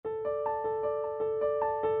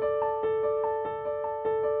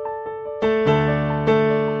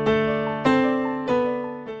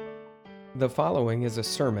The following is a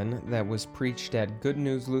sermon that was preached at Good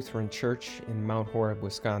News Lutheran Church in Mount Horeb,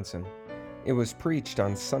 Wisconsin. It was preached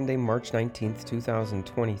on Sunday, March 19th,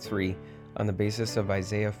 2023, on the basis of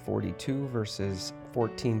Isaiah 42, verses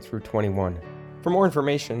 14 through 21. For more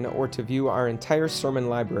information or to view our entire sermon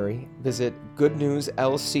library, visit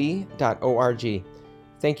goodnewslc.org.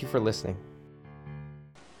 Thank you for listening.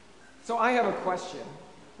 So I have a question.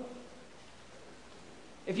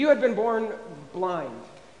 If you had been born blind,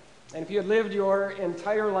 and if you had lived your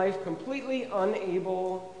entire life completely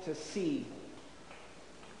unable to see,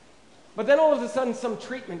 but then all of a sudden some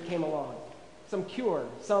treatment came along, some cure,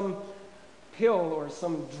 some pill or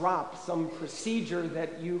some drop, some procedure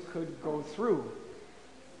that you could go through,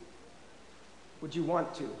 would you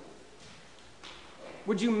want to?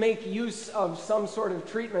 Would you make use of some sort of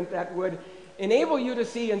treatment that would enable you to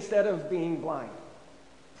see instead of being blind?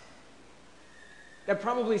 That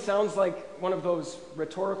probably sounds like one of those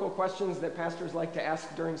rhetorical questions that pastors like to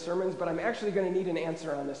ask during sermons, but I'm actually going to need an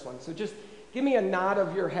answer on this one. So just give me a nod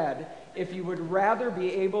of your head if you would rather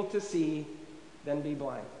be able to see than be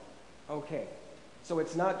blind. Okay, so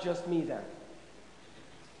it's not just me then.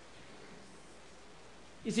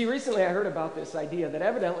 You see, recently I heard about this idea that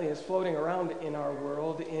evidently is floating around in our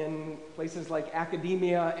world in places like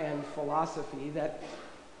academia and philosophy that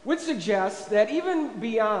would suggest that even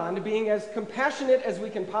beyond being as compassionate as we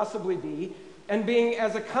can possibly be and being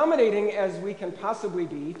as accommodating as we can possibly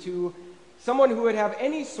be to someone who would have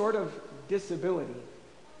any sort of disability,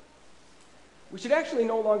 we should actually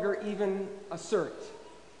no longer even assert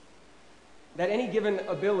that any given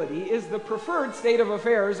ability is the preferred state of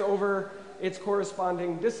affairs over its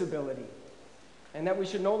corresponding disability, and that we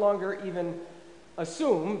should no longer even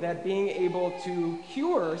assume that being able to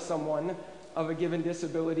cure someone of a given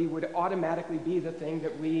disability would automatically be the thing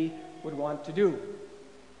that we would want to do.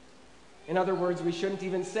 In other words, we shouldn't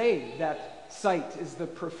even say that sight is the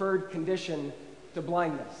preferred condition to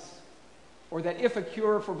blindness, or that if a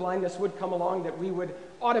cure for blindness would come along, that we would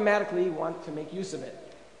automatically want to make use of it.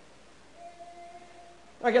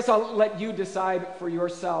 I guess I'll let you decide for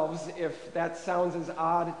yourselves if that sounds as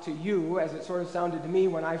odd to you as it sort of sounded to me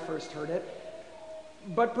when I first heard it.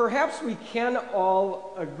 But perhaps we can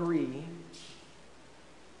all agree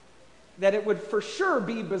that it would for sure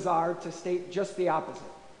be bizarre to state just the opposite.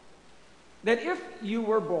 That if you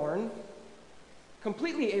were born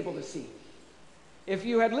completely able to see, if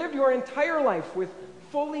you had lived your entire life with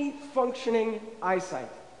fully functioning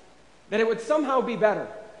eyesight, that it would somehow be better,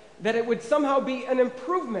 that it would somehow be an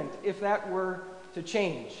improvement if that were to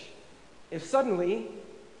change. If suddenly,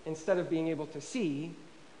 instead of being able to see,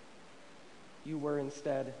 you were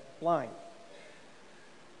instead blind.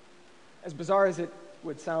 As bizarre as it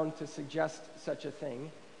would sound to suggest such a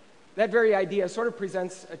thing, that very idea sort of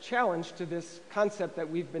presents a challenge to this concept that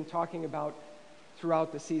we've been talking about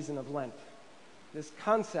throughout the season of Lent. This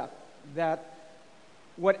concept that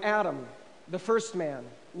what Adam, the first man,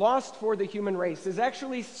 lost for the human race is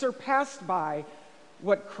actually surpassed by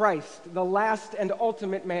what Christ, the last and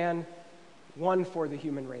ultimate man, won for the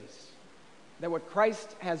human race. That what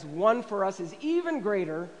Christ has won for us is even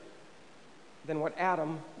greater than what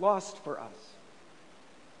Adam lost for us.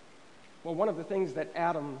 Well, one of the things that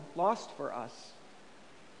Adam lost for us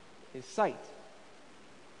is sight.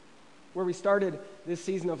 Where we started this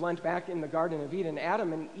season of Lent back in the Garden of Eden,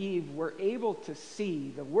 Adam and Eve were able to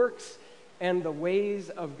see the works and the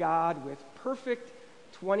ways of God with perfect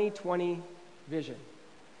 20/20 vision.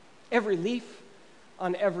 Every leaf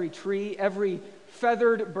on every tree, every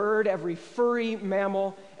feathered bird, every furry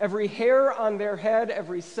mammal, every hair on their head,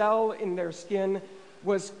 every cell in their skin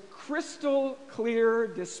was crystal clear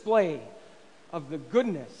display of the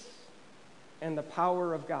goodness and the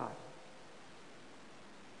power of God.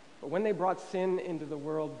 But when they brought sin into the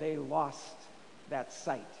world, they lost that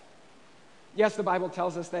sight. Yes, the Bible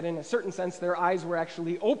tells us that in a certain sense their eyes were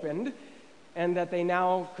actually opened and that they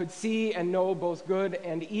now could see and know both good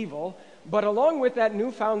and evil. But along with that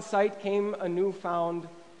newfound sight came a newfound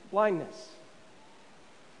blindness.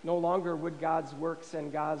 No longer would God's works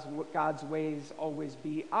and God's ways always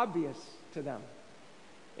be obvious to them.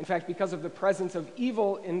 In fact, because of the presence of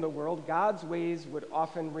evil in the world, God's ways would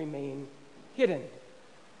often remain hidden,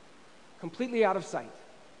 completely out of sight.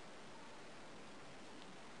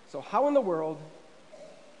 So how in the world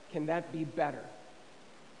can that be better?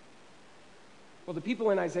 Well, the people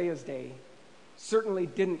in Isaiah's day certainly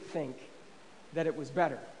didn't think that it was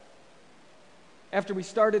better. After we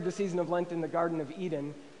started the season of Lent in the Garden of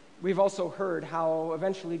Eden, we've also heard how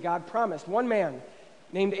eventually God promised one man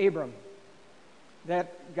named Abram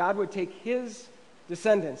that God would take his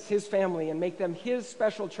descendants, his family, and make them his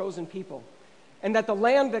special chosen people, and that the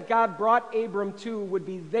land that God brought Abram to would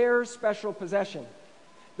be their special possession.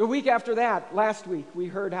 The week after that, last week, we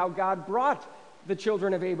heard how God brought the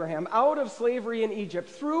children of Abraham out of slavery in Egypt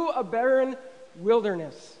through a barren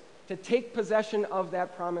wilderness to take possession of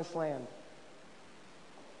that promised land.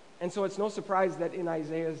 And so it's no surprise that in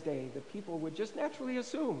Isaiah's day, the people would just naturally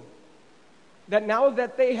assume that now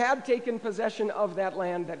that they had taken possession of that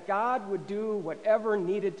land, that God would do whatever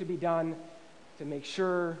needed to be done to make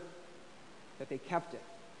sure that they kept it.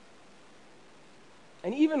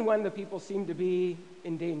 And even when the people seemed to be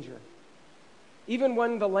in danger, even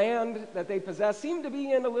when the land that they possessed seemed to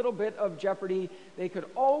be in a little bit of jeopardy, they could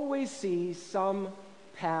always see some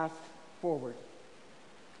path forward.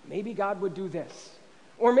 Maybe God would do this,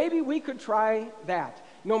 or maybe we could try that.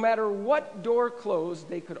 No matter what door closed,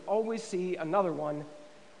 they could always see another one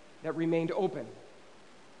that remained open.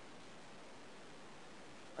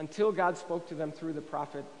 Until God spoke to them through the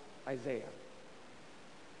prophet Isaiah.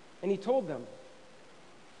 And he told them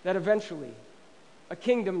that eventually a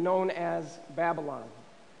kingdom known as Babylon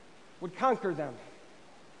would conquer them,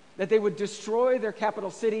 that they would destroy their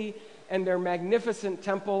capital city and their magnificent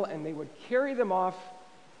temple, and they would carry them off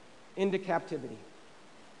into captivity.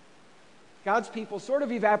 God's people sort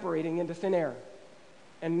of evaporating into thin air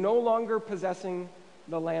and no longer possessing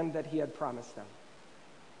the land that he had promised them.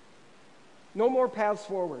 No more paths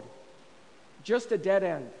forward, just a dead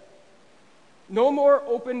end. No more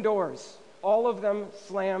open doors, all of them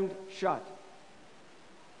slammed shut.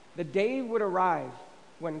 The day would arrive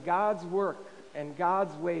when God's work and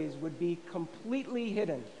God's ways would be completely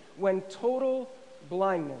hidden, when total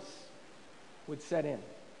blindness would set in.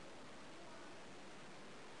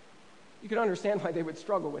 You can understand why they would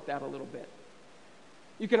struggle with that a little bit.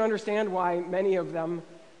 You can understand why many of them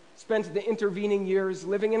spent the intervening years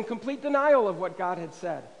living in complete denial of what God had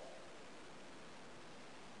said.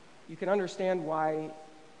 You can understand why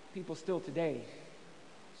people still today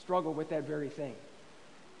struggle with that very thing.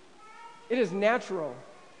 It is natural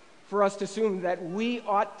for us to assume that we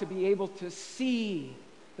ought to be able to see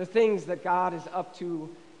the things that God is up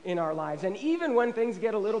to in our lives. And even when things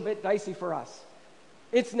get a little bit dicey for us,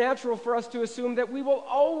 it's natural for us to assume that we will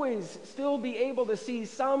always still be able to see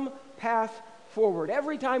some path forward.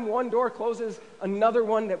 Every time one door closes, another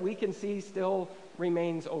one that we can see still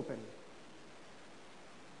remains open.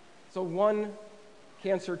 So one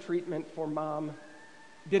cancer treatment for mom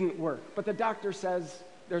didn't work, but the doctor says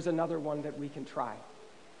there's another one that we can try.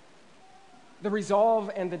 The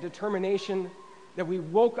resolve and the determination that we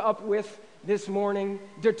woke up with this morning,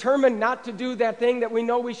 determined not to do that thing that we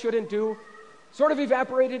know we shouldn't do, sort of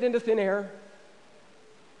evaporated into thin air,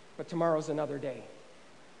 but tomorrow's another day.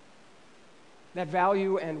 That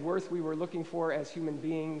value and worth we were looking for as human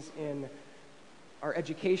beings in our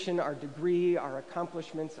education, our degree, our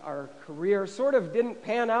accomplishments, our career sort of didn't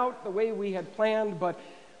pan out the way we had planned, but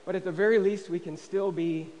at the very least we can still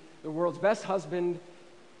be the world's best husband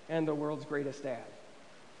and the world's greatest dad.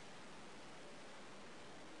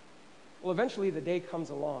 Well, eventually the day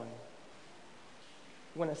comes along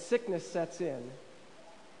when a sickness sets in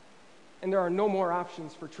and there are no more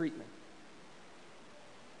options for treatment.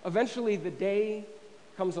 Eventually the day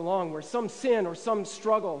comes along where some sin or some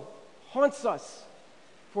struggle haunts us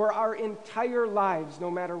for our entire lives,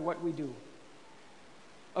 no matter what we do.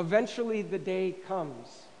 Eventually the day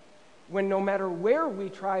comes when no matter where we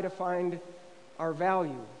try to find our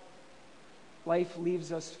value, life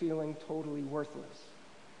leaves us feeling totally worthless.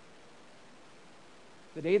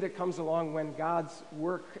 The day that comes along when God's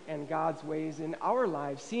work and God's ways in our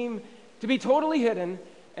lives seem to be totally hidden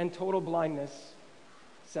and total blindness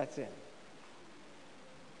sets in.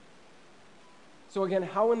 So again,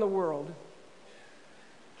 how in the world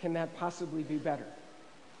can that possibly be better?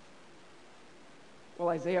 Well,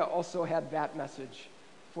 Isaiah also had that message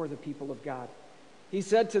for the people of God. He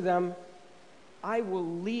said to them, I will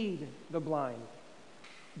lead the blind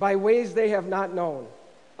by ways they have not known.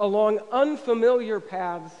 Along unfamiliar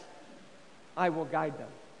paths, I will guide them.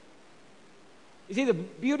 You see, the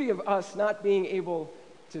beauty of us not being able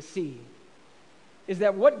to see is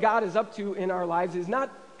that what God is up to in our lives is not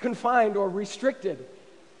confined or restricted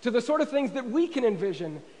to the sort of things that we can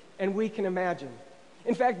envision and we can imagine.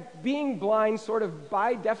 In fact, being blind sort of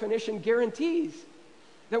by definition guarantees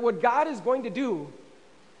that what God is going to do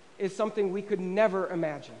is something we could never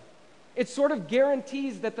imagine. It sort of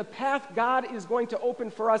guarantees that the path God is going to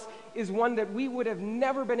open for us is one that we would have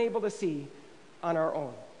never been able to see on our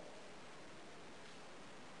own.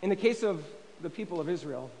 In the case of the people of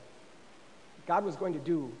Israel, God was going to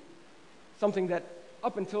do something that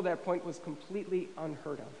up until that point was completely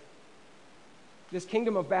unheard of. This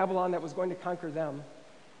kingdom of Babylon that was going to conquer them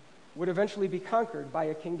would eventually be conquered by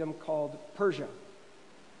a kingdom called Persia.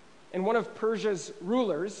 And one of Persia's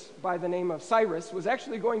rulers, by the name of Cyrus, was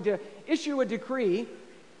actually going to issue a decree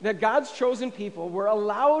that God's chosen people were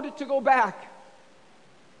allowed to go back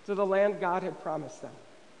to the land God had promised them.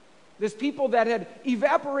 This people that had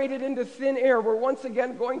evaporated into thin air were once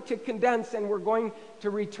again going to condense and were going to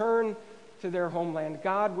return to their homeland.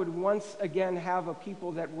 God would once again have a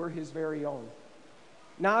people that were his very own.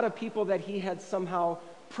 Not a people that he had somehow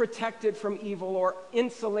protected from evil or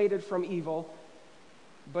insulated from evil,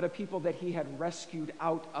 but a people that he had rescued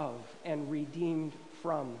out of and redeemed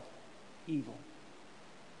from evil.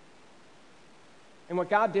 And what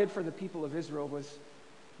God did for the people of Israel was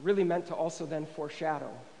really meant to also then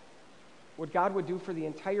foreshadow what God would do for the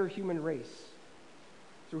entire human race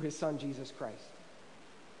through his Son, Jesus Christ.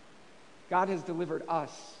 God has delivered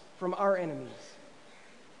us from our enemies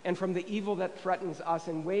and from the evil that threatens us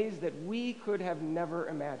in ways that we could have never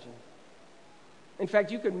imagined. In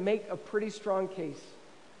fact, you could make a pretty strong case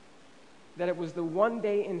that it was the one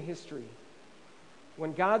day in history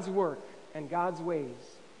when God's work and God's ways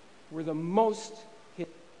were the most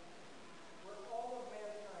hidden, where all of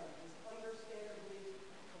mankind was understandably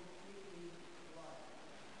completely blind.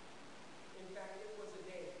 In fact, it was a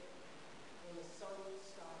day when the sun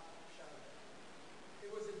stopped shining.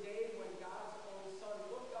 It was a day when God's own Son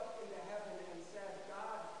looked up into heaven and said,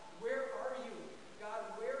 God, where are you?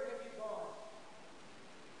 God, where have you gone?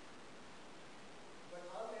 But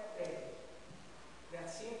on that day, that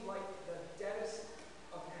seemed like the deadest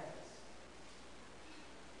of heavens,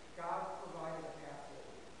 God provided a path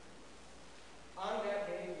forward. On that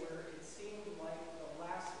day where it seemed like the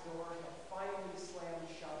last door had finally slammed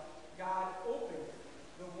shut, God opened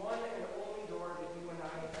the one and only door that you and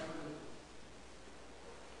I ever need.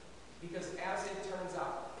 Because as it turns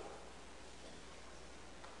out,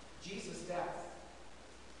 Jesus' death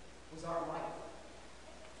was our life.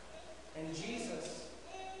 And Jesus'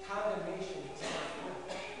 condemnation was our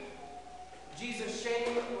guilt. Jesus'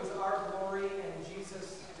 shame was our glory, and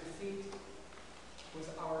Jesus' defeat was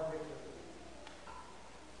our victory.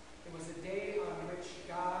 It was a day on which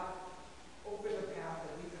God opened a path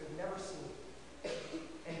that we could have never seen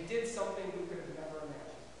and did something we could have never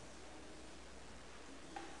imagined.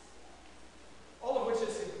 All of which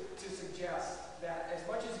is to suggest that as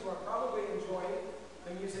much as you are probably enjoying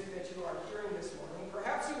the music that you are hearing this morning,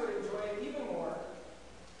 perhaps you would enjoy it even more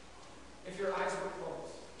if your eyes were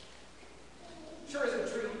closed. Sure is a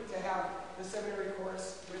treat to have the seminary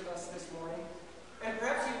chorus with us this morning. And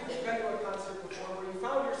perhaps you've been to a concert before where you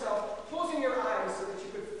found yourself closing your eyes so that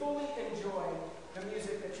you could fully enjoy the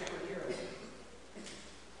music that you were hearing.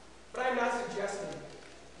 But I'm not suggesting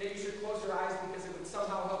that you should close your eyes because it would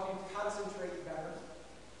somehow help you concentrate better.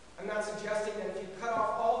 I'm not suggesting that if you cut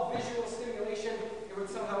off all visual stimulation, it would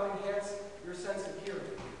somehow enhance your sense of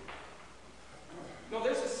hearing. No,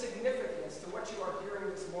 there's a significance to what you are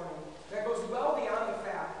hearing this morning that goes well beyond the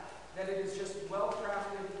fact that it is just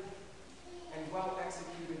well-crafted and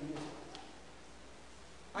well-executed music.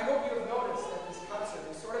 I hope you have noticed that this concert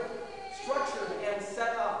is sort of structured and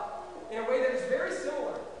set up in a way that is very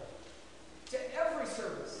similar to every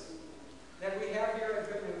service that we have here at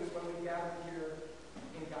Good News when we gather here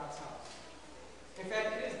in God's house. In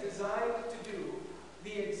fact, it is designed to do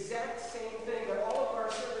the exact same thing that all of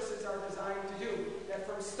our services are designed to do, that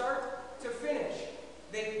from start to finish,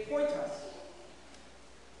 they point us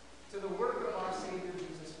to the work of our Savior,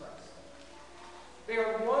 Jesus Christ. They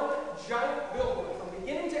are one giant billboard from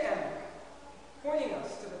beginning to end, pointing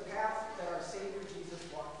us to the path that our Savior Jesus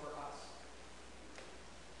walked for us.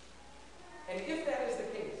 And if that is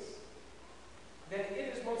the case, then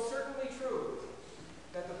it is most certainly true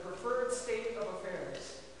that the preferred state of affairs